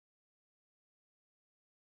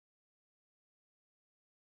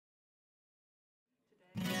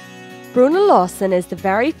Bronagh Lawson is the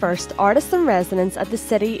very first artist in residence at the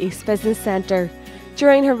City East Business Centre.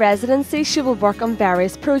 During her residency, she will work on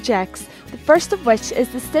various projects, the first of which is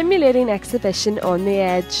the stimulating exhibition On the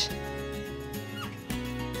Edge.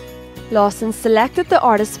 Lawson selected the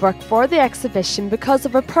artist's work for the exhibition because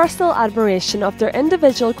of her personal admiration of their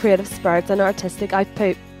individual creative spirit and artistic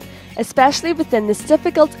output, especially within this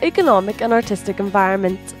difficult economic and artistic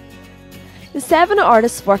environment. The 7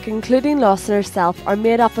 artists' work, including Lawson herself, are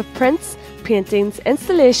made up of prints, paintings,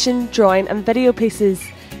 installation, drawing and video pieces,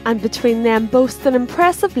 and between them boast an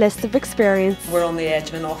impressive list of experience. We're on the edge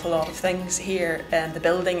of an awful lot of things here, and the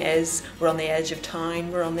building is, we're on the edge of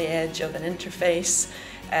time, we're on the edge of an interface,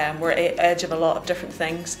 we're at the edge of a lot of different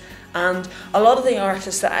things, and a lot of the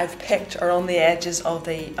artists that I've picked are on the edges of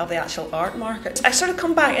the actual art market. I sort of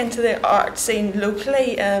come back into the art scene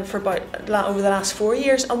locally for about over the last 4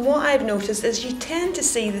 years, and what I've noticed is you tend to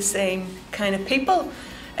see the same kind of people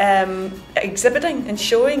exhibiting and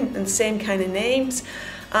showing, and the same kind of names.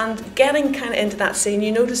 And getting kind of into that scene,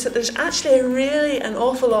 you notice that there's actually an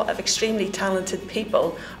awful lot of extremely talented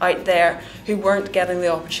people out there who weren't getting the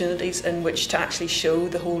opportunities in which to actually show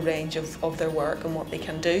the whole range of their work and what they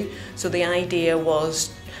can do. So the idea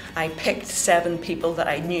was, I picked 7 people that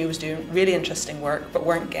I knew was doing really interesting work but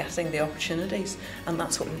weren't getting the opportunities, and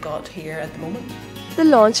that's what we've got here at the moment. The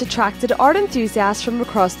launch attracted art enthusiasts from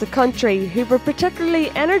across the country who were particularly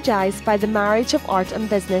energised by the marriage of art and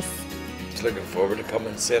business. Looking forward to coming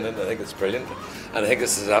and seeing it. I think it's brilliant, and I think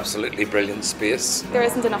this is absolutely brilliant space. There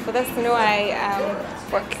isn't enough of this. You know, I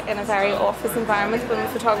work in a very office environment, but I'm a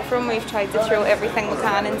photographer, and we've tried to throw everything we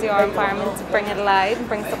can into our environment to bring it alive and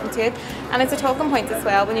bring something to it. And it's a talking point as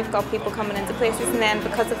well when you've got people coming into places, and then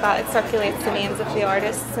because of that it circulates the names of the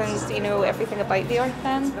artists and, you know, everything about the art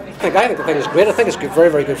then. I think the thing is great. I think it's good, very,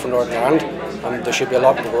 very good for Northern Ireland, and there should be a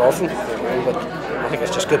lot more often. But I think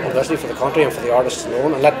it's just good publicity for the country and for the artists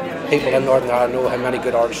alone, and let people in Northern Ireland know how many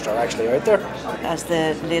good artists are actually out there. As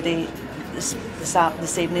the lady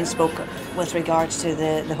this evening spoke with regards to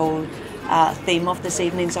the whole theme of this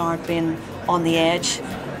evening's art being on the edge,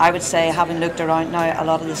 I would say, having looked around now, a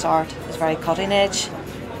lot of this art is very cutting edge,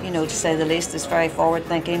 you know, to say the least. It's very forward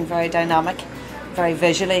thinking, very dynamic, very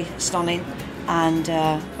visually stunning, and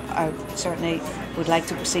I certainly would like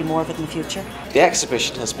to see more of it in the future. The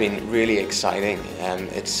exhibition has been really exciting.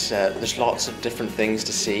 There's lots of different things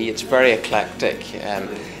to see. It's very eclectic.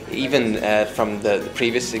 Even from the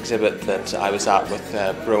previous exhibit that I was at with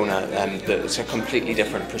Bronagh, it's a completely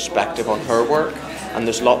different perspective on her work, and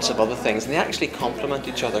there's lots of other things, and they actually complement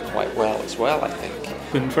each other quite well as well, I think.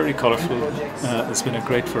 It's been very colourful. There's been a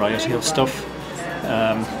great variety of stuff.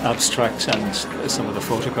 Abstract, and some of the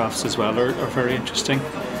photographs as well are very interesting.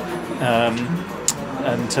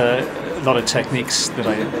 And a lot of techniques that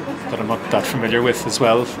I'm not that familiar with as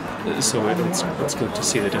well, so it's good to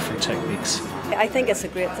see the different techniques. I think it's a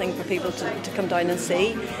great thing for people to come down and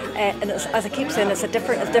see, and as I keep saying, it's a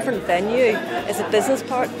different venue. It's a business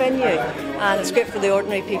part venue, and it's great for the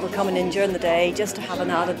ordinary people coming in during the day just to have an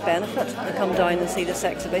added benefit and come down and see this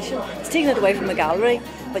exhibition. It's taking it away from the gallery,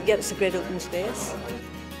 but yet it's a great open space.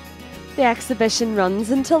 The exhibition runs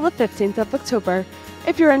until the 15th of October.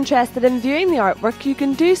 If you're interested in viewing the artwork, you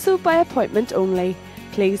can do so by appointment only.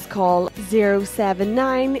 Please call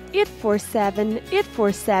 079 847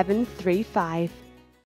 84735.